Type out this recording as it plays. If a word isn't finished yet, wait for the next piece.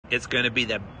It's going to be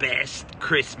the best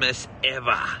Christmas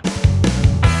ever.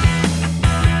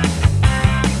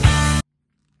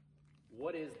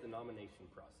 What is the nomination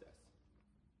process?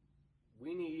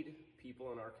 We need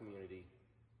people in our community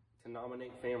to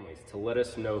nominate families, to let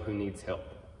us know who needs help.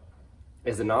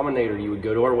 As a nominator, you would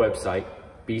go to our website,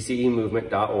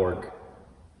 bcemovement.org,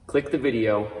 click the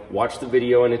video, watch the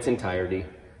video in its entirety,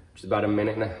 which is about 1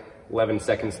 minute and 11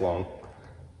 seconds long,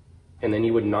 and then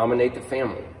you would nominate the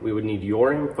family. We would need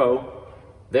your info,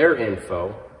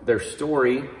 their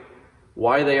story,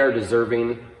 why they are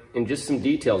deserving, and just some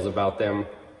details about them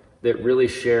that really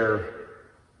share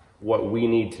what we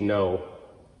need to know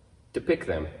to pick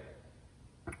them.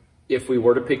 If we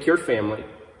were to pick your family,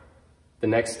 the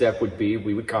next step would be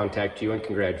we would contact you and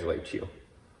congratulate you.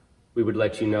 We would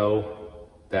let you know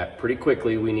that pretty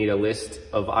quickly we need a list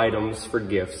of items for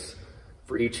gifts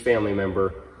for each family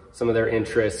member, some of their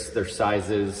interests, their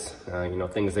sizes,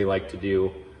 things they like to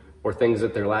do, or things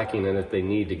that they're lacking and that they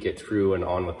need to get through and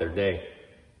on with their day.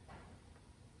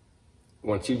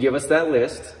 Once you give us that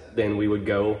list, then we would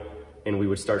go and we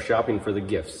would start shopping for the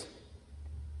gifts.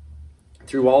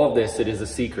 Through all of this, it is a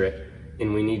secret,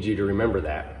 and we need you to remember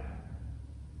that.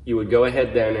 You would go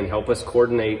ahead then and help us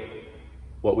coordinate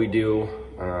what we do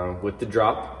with the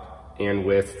drop and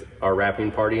with our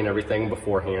wrapping party and everything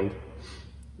beforehand.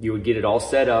 You would get it all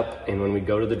set up, and when we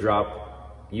go to the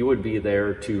drop, you would be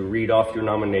there to read off your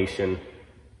nomination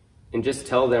and just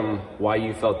tell them why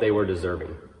you felt they were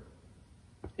deserving.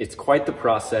 It's quite the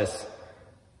process.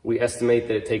 We estimate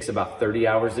that it takes about 30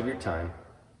 hours of your time,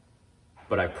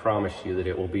 but I promise you that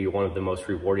it will be one of the most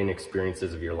rewarding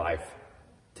experiences of your life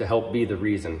to help be the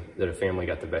reason that a family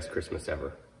got the best Christmas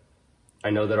ever. I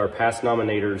know that our past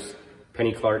nominators,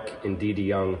 Penny Clark and Dee Dee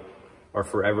Young, are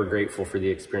forever grateful for the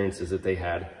experiences that they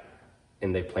had,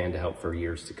 and they plan to help for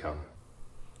years to come.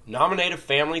 Nominate a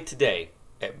family today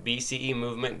at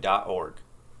bcemovement.org.